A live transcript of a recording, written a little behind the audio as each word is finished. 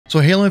So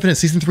Halo Infinite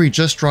Season 3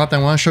 just dropped. I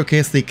want to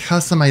showcase the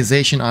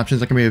customization options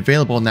that can be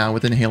available now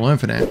within Halo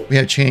Infinite. We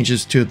have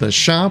changes to the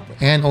shop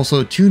and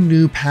also 2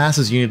 new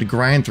passes you need to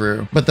grind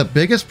through. But the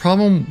biggest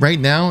problem right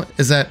now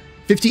is that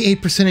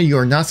 58% of you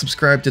are not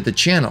subscribed to the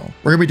channel.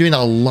 We're going to be doing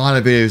a lot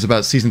of videos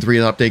about Season 3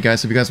 update,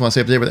 guys. So if you guys want to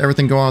stay up to date with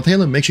everything going on with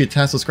Halo, make sure you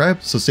tap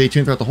subscribe. So stay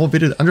tuned throughout the whole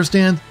video to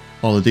understand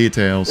all the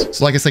details.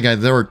 So like I said,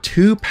 guys, there are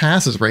 2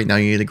 passes right now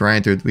you need to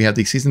grind through. We have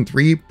the Season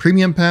 3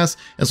 Premium Pass,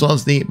 as well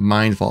as the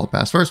Mindfall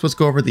Pass. First, let's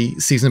go over the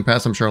Season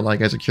Pass I'm sure a lot of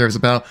you guys are curious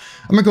about.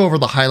 I'm going to go over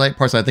the highlight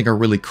parts that I think are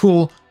really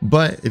cool,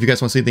 but if you guys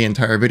want to see the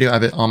entire video, I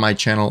have it on my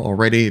channel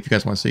already if you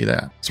guys want to see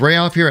that. So right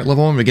off here at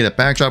level 1, we get a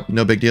backdrop,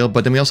 no big deal,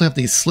 but then we also have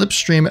the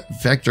Slipstream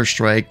Vector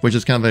Strike, which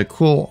is kind of a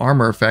cool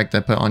armor effect I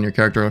put on your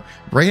character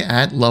right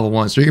at level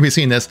 1. So you're going to be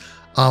seeing this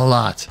a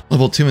lot.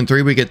 Level 2 and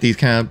 3, we get these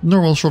kind of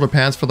normal shoulder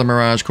pads for the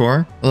Mirage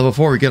Core. Level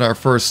 4, we get our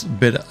first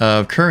bit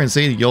of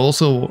currency. You'll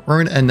also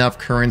earn enough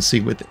currency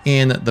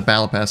within the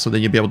Battle Pass so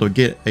that you'll be able to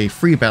get a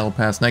free Battle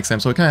Pass next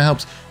time. So it kind of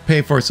helps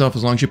pay for itself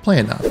as long as you play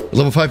enough.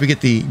 Level 5, we get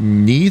the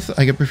Neath,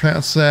 I can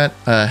pronounce that,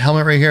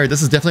 helmet right here.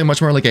 This is definitely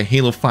much more like a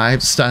Halo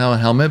 5 style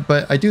helmet,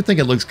 but I do think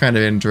it looks kind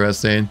of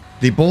interesting.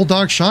 The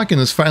Bulldog Shotgun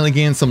is finally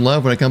gaining some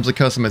love when it comes to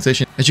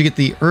customization, as you get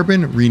the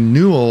Urban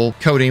Renewal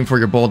coating for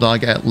your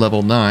Bulldog at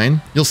level 9.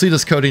 You'll see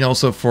this coating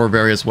also for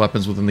various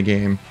weapons within the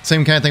game.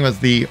 Same kind of thing with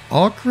the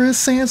Ochre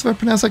Sands, if I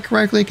pronounce that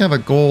correctly, kind of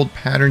a gold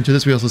pattern to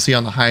this. We also see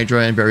on the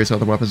Hydra and various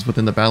other weapons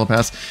within the Battle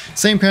Pass.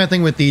 Same kind of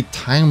thing with the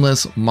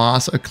Timeless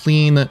Moss, a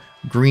clean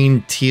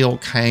green teal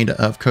kind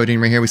of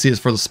coating right here. We see this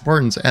for the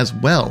Spartans as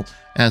well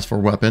as for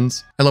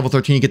weapons. At level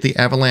 13, you get the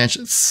Avalanche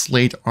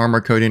Slate armor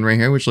coating right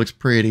here, which looks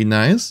pretty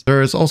nice.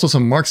 There is also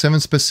some Mark 7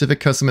 specific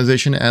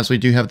customization, as we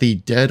do have the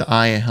Dead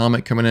Eye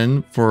helmet coming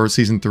in for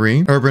Season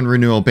 3. Urban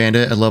Renewal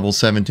Bandit at level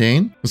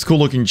 17. This cool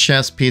looking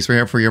chest piece right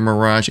here for your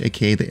Mirage,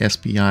 aka the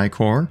SPI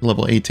core,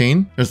 level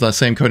 18. There's that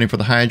same coating for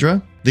the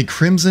Hydra. The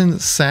Crimson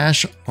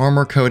Sash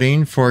armor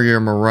coating for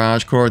your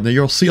Mirage core. Now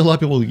you'll see a lot of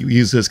people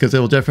use this because it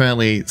will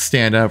definitely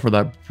stand out for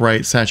that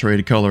bright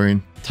saturated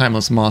coloring.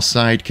 Timeless Moss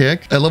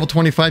sidekick. At level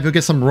 25, you'll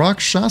get some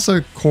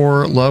Rakshasa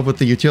core love with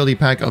the utility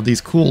pack of these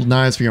cool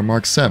knives for your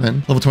Mark 7.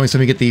 Level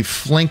 27, you get the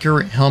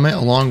Flanker helmet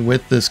along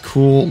with this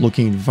cool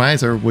looking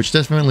visor, which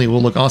definitely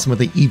will look awesome with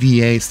the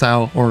EVA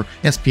style or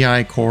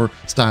SPI core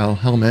style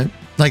helmet.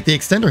 Like the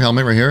extender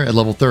helmet right here at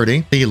level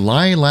 30. The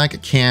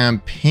Lilac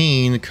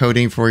Campaign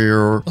coating for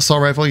your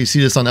assault rifle. You see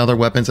this on other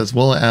weapons as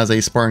well as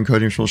a Spartan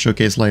coating, which we'll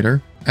showcase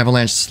later.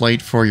 Avalanche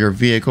Slate for your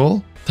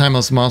vehicle.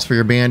 Timeless Moss for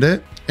your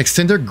bandit.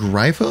 Extender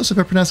Gryphos, if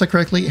I pronounce that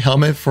correctly,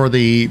 helmet for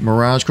the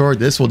Mirage Core.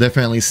 This will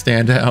definitely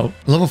stand out.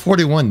 Level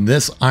 41,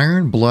 this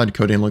Iron Blood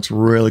coating looks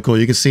really cool.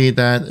 You can see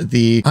that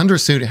the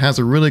undersuit has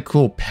a really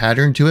cool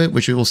pattern to it,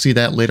 which we will see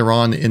that later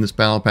on in this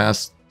Battle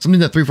Pass.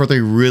 Something that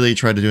 343 really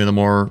tried to do the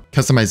more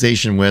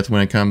customization with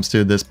when it comes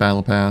to this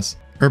Battle Pass.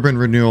 Urban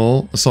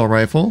Renewal Assault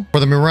Rifle. For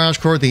the Mirage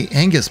Core, the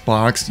Angus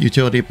Box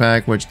Utility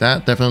Pack, which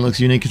that definitely looks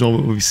unique to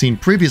what we've seen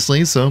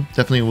previously, so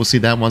definitely we'll see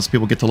that once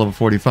people get to level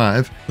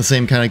 45. The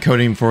same kind of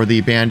coating for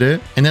the Bandit.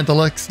 And at the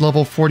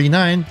level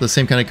 49, the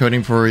same kind of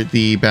coating for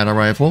the Battle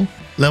Rifle.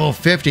 Level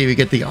 50, we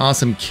get the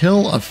awesome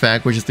kill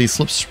effect, which is the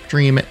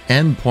Slipstream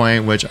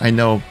Endpoint, which I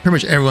know pretty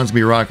much everyone's gonna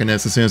be rocking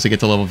this as soon as they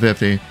get to level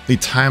 50. The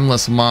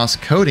Timeless Moss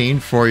coating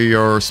for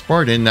your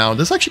Spartan. Now,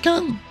 this actually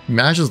kind of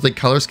matches the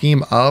color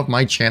scheme of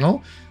my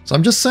channel. So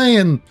I'm just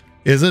saying,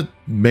 is it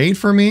made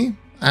for me?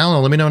 I don't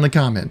know, let me know in the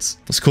comments.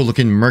 This cool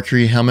looking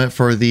Mercury helmet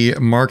for the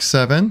Mark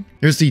 7.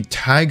 Here's the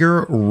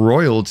Tiger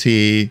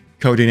Royalty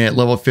coating at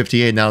level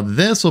 58. Now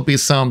this will be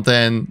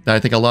something that I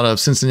think a lot of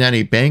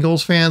Cincinnati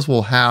Bengals fans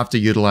will have to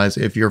utilize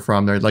if you're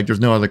from there. Like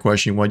there's no other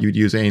question why you'd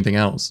use anything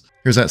else.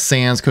 Here's that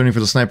Sands coating for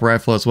the sniper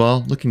rifle as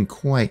well, looking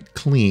quite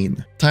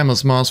clean.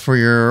 Timeless Moss for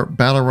your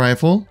battle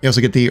rifle. You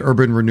also get the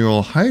Urban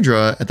Renewal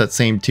Hydra at that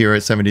same tier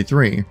at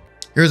 73.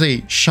 Here's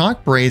a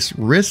shock brace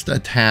wrist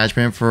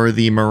attachment for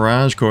the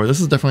Mirage Core.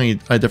 This is definitely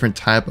a different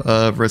type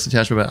of wrist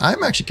attachment, but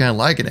I'm actually kind of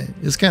liking it.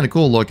 It's kind of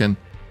cool looking.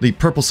 The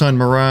Purple Sun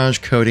Mirage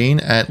coating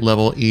at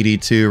level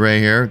 82 right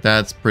here.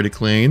 That's pretty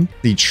clean.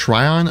 The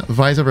Tryon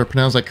visor, if I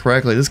pronounce that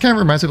correctly. This kind of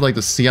reminds me of like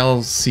the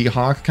Seattle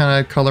Seahawk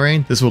kind of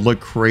coloring. This would look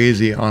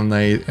crazy on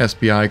the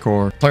SPI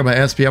core. Talking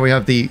about SPI, we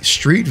have the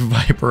Street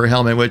Viper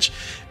helmet, which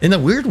in a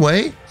weird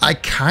way, I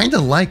kind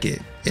of like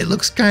it. It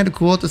looks kind of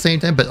cool at the same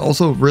time, but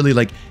also really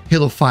like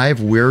Halo 5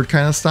 weird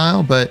kind of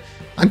style, but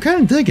I'm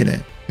kind of digging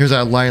it. Here's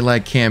our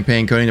Lilac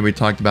Campaign coating that we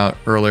talked about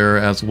earlier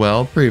as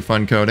well. Pretty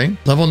fun coating.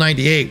 Level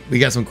 98, we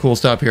got some cool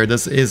stuff here.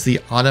 This is the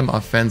Autumn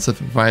Offensive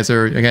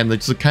Visor. Again,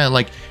 it's kind of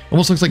like,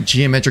 almost looks like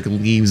geometric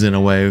leaves in a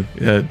way,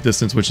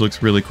 distance, which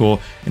looks really cool.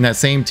 In that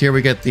same tier,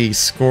 we get the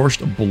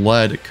Scorched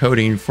Blood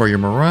coating for your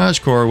Mirage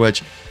Core,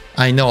 which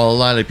I know a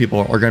lot of people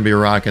are going to be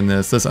rocking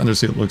this. This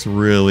undersuit looks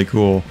really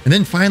cool. And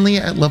then finally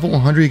at level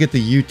 100, you get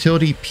the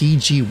Utility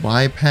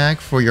PGY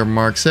pack for your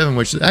Mark 7,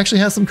 which actually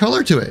has some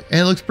color to it. And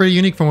it looks pretty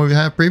unique from what we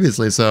had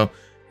previously. So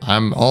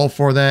I'm all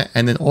for that.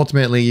 And then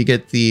ultimately you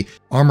get the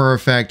armor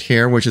effect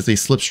here, which is the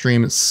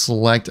Slipstream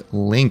Select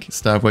Link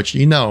stuff, which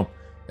you know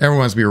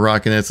Everyone's be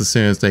rocking this as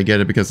soon as they get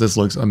it because this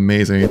looks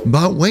amazing.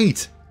 But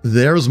wait,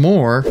 there's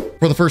more.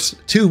 For the first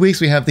 2 weeks,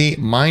 we have the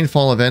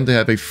Mindfall event. They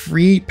have a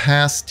free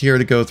pass tier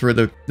to go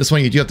through. This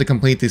one, you do have to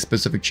complete these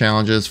specific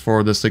challenges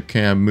for this to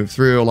kind of move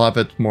through. A lot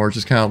of it more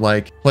just kind of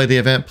like play the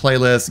event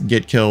playlist,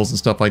 get kills and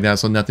stuff like that.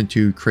 So nothing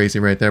too crazy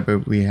right there.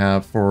 But we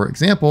have, for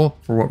example,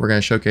 for what we're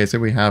going to showcase here,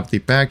 we have the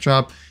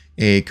backdrop,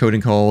 a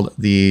coating called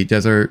the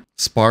Desert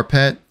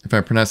Sparpet, if I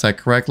pronounce that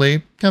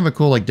correctly. Kind of a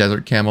cool like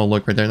desert camo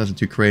look right there. Nothing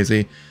too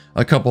crazy.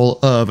 A couple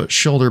of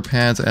shoulder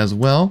pads as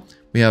well.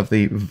 We have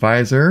the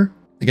visor.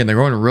 Again, they're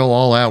going real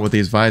all out with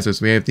these visors.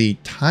 We have the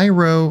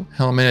Tyro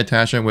helmet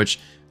attachment, which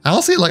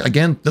I'll say, like,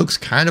 again, looks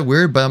kind of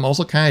weird, but I'm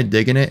also kind of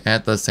digging it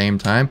at the same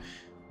time.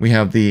 We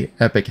have the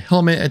Epic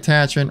helmet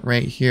attachment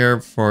right here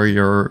for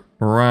your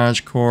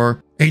Mirage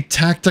core. A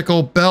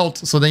tactical belt,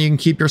 so then you can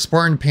keep your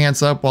Spartan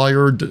pants up while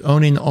you're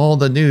owning all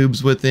the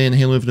noobs within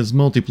Halo Infinite's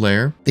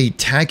multiplayer. The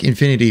TAC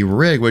Infinity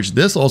rig, which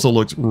this also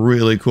looks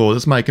really cool.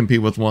 This might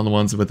compete with one of the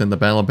ones within the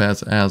Battle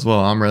Pass as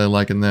well. I'm really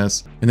liking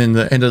this. And then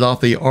ended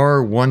off the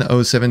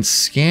R107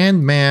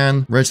 Scanned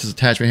Man Regis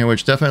attachment here,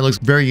 which definitely looks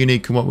very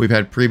unique to what we've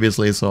had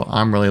previously, so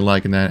I'm really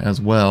liking that as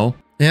well.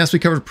 And as we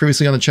covered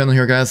previously on the channel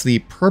here, guys, the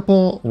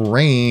Purple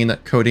Rain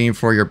coating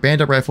for your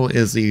Bandit Rifle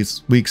is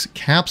this week's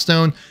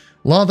capstone.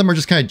 A lot of them are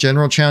just kind of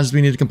general challenges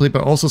we need to complete,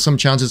 but also some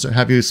challenges that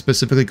have you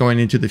specifically going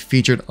into the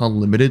featured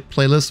unlimited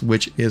playlist,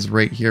 which is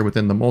right here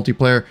within the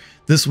multiplayer.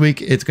 This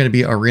week, it's going to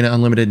be Arena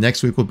Unlimited.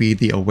 Next week will be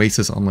the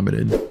Oasis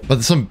Unlimited.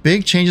 But some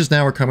big changes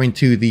now are coming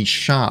to the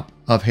shop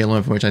of Halo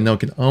Infinite, which I know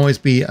can always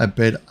be a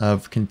bit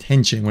of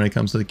contention when it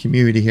comes to the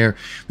community here.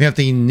 We have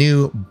the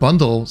new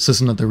bundle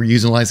system that they're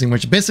utilizing,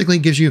 which basically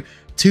gives you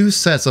 2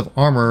 sets of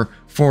armor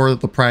for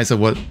the price of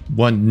what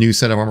one new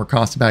set of armor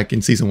cost back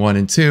in Season 1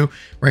 and 2.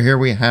 Right here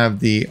we have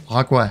the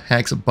Aqua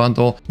Hex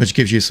bundle, which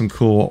gives you some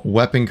cool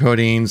weapon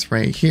coatings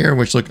right here,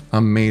 which look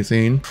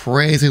amazing.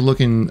 Crazy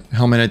looking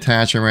helmet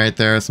attachment right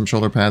there, some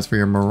shoulder pads for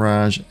your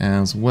Mirage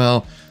as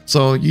well.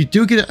 So you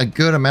do get a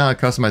good amount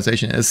of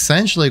customization.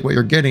 Essentially what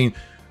you're getting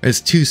is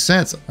 2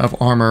 sets of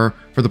armor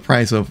for the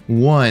price of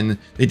 1.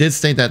 They did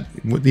state that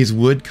these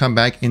would come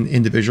back in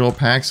individual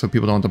packs, so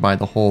people don't have to buy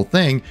the whole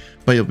thing,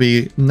 but it'll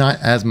be not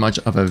as much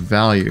of a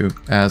value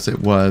as it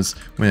was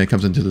when it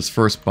comes into this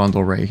first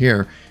bundle right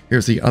here.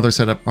 Here's the other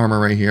set of armor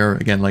right here.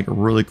 Again, like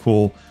really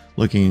cool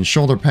looking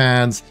shoulder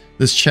pads.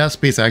 This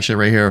chest piece actually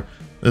right here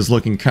is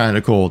looking kind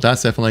of cool.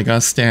 That's definitely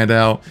gonna stand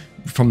out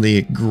from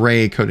the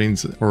gray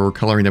coatings or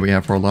coloring that we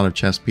have for a lot of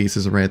chest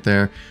pieces right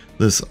there.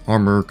 This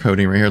armor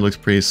coating right here looks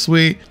pretty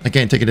sweet.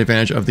 Again, taking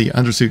advantage of the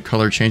undersuit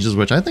color changes,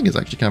 which I think is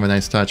actually kind of a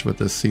nice touch with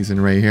this season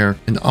right here.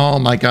 And oh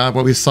my god,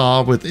 what we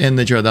saw within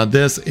the drill. Now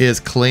this is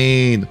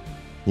clean.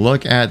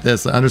 Look at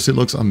this. The undersuit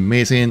looks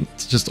amazing.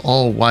 It's just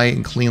all white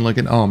and clean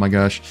looking. Oh my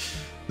gosh.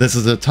 This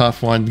is a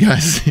tough one,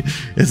 guys.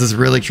 This is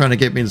really trying to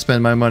get me to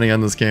spend my money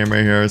on this game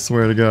right here, I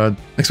swear to god.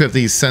 Next we have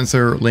the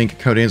sensor link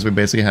coatings. We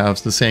basically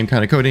have the same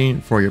kind of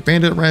coating for your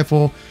Bandit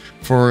Rifle,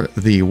 for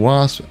the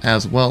Wasp,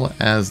 as well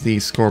as the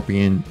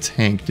Scorpion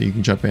tank that you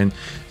can jump in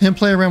and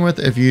play around with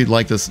if you'd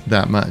like this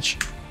that much.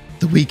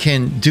 The We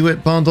Can Do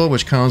It bundle,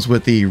 which comes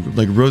with the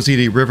like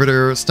Rosita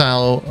Riveter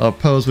style of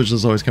pose, which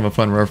is always kind of a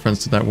fun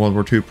reference to that World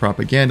War II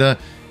propaganda.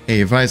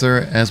 A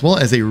visor, as well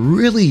as a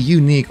really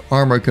unique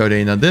armor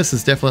coating. Now this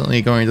is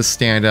definitely going to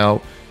stand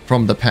out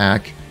from the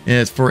pack, and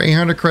it's for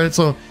 800 credits,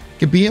 so it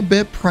can be a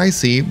bit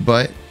pricey,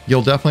 but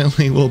you'll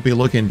definitely will be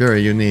looking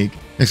very unique.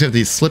 Next we have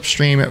the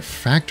Slipstream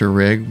Factor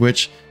Rig,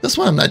 which this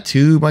one I'm not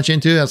too much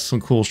into. It has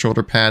some cool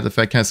shoulder pad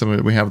effect, kind of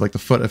similar. We have like the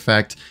foot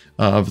effect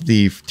of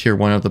the tier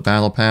 1 of the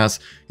Battle Pass.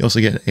 You also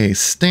get a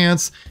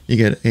stance, you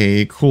get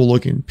a cool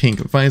looking pink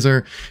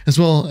visor, as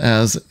well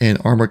as an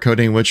armor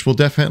coating, which will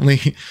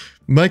definitely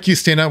make you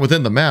stand out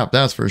within the map,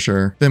 that's for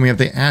sure. Then we have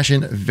the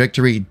Ashen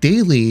Victory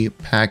Daily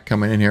pack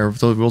coming in here,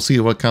 so we'll see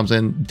what comes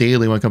in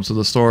daily when it comes to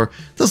the store.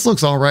 This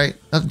looks all right,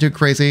 nothing too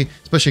crazy,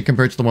 especially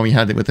compared to the one we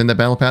had within the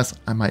Battle Pass.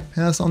 I might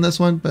pass on this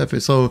one, but if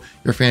it's so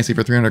you're fancy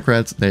for 300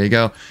 credits, there you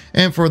go.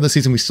 And for the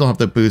season, we still have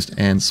the boost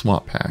and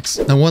swap packs.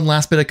 Now, one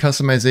last bit of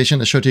customization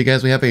to show to you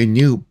guys, we have a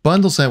new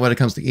bundle set when it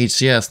comes to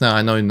HCS. Now,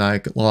 I know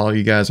not a lot of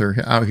you guys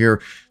are out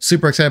here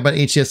super excited about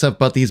HCS stuff,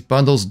 but these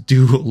bundles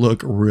do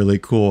look really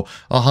cool.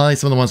 I'll highlight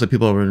some of the ones that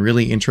people have been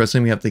really interested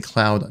in. We have the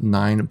Cloud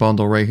 9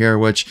 bundle right here,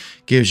 which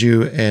gives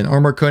you an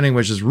armor coating,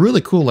 which is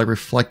really cool, like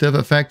reflective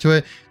effect to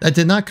it. That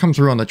did not come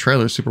through on the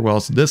trailer super well,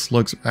 so this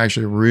looks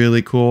actually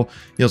really cool.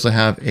 You also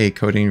have a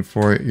coating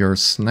for your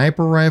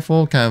sniper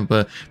rifle, kind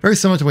of very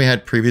similar to what we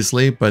had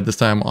previously, but this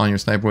time on your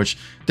sniper, which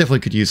definitely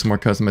could use some more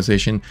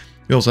customization.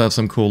 We also have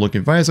some cool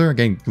looking visor.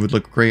 Again, it would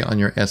look great on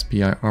your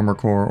SPI armor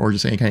core or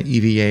just any kind of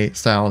EVA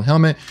style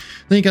helmet.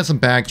 Then you got some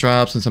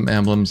backdrops and some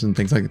emblems and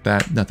things like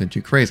that. Nothing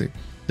too crazy.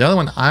 The other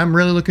one I'm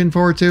really looking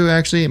forward to,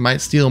 actually, it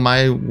might steal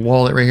my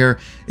wallet right here,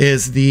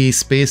 is the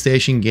Space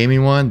Station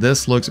Gaming one.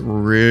 This looks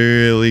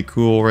really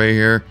cool right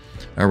here.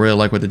 I really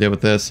like what they did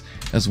with this,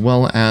 as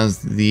well as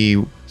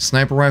the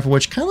sniper rifle,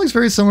 which kind of looks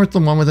very similar to the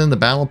one within the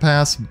battle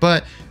pass,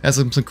 but has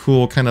some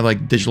cool kind of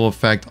like digital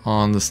effect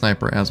on the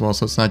sniper as well.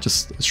 So it's not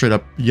just straight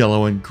up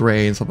yellow and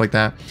gray and stuff like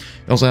that.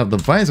 You also have the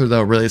visor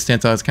though, really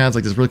stands out. It's kind of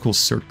like this really cool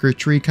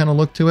circuitry kind of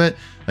look to it.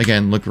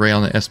 Again, look great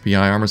on the SPI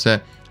armor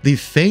set. The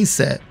face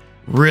set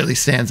really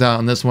stands out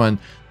on this one.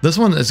 This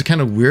one is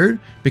kind of weird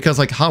because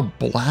like how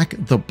black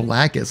the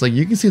black is. Like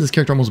you can see this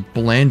character almost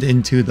blend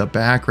into the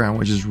background,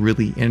 which is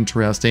really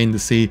interesting to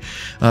see.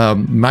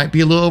 Might be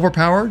a little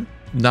overpowered,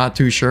 not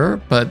too sure,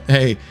 but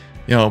hey,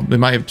 you know, they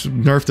might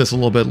nerf this a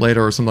little bit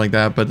later or something like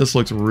that, but this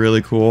looks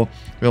really cool.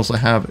 We also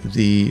have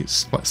the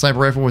sniper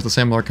rifle with a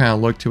similar kind of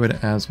look to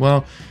it as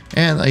well,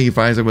 and a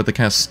visor with the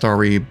kind of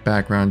starry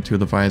background to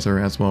the visor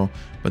as well.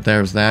 But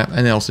there's that, and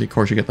then also of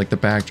course you get like the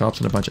backdrops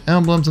and a bunch of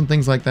emblems and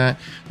things like that.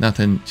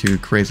 Nothing too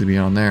crazy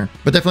beyond there,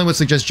 but definitely would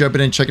suggest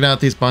jumping in and checking out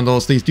these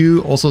bundles. These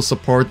do also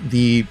support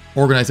the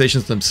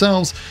organizations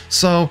themselves,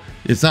 so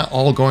it's not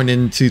all going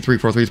into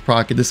 343's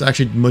pocket. This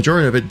actually,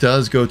 majority of it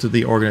does go to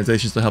the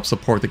organizations to help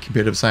support the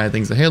competitive side of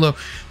things of Halo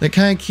that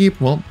kind of keep,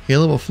 well,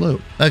 Halo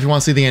afloat. Now if you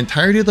want to see the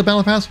entirety of the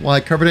battle pass, well,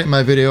 I covered it in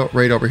my video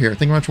right over here.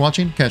 Thank you very much for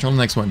watching. Catch you on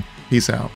the next one. Peace out.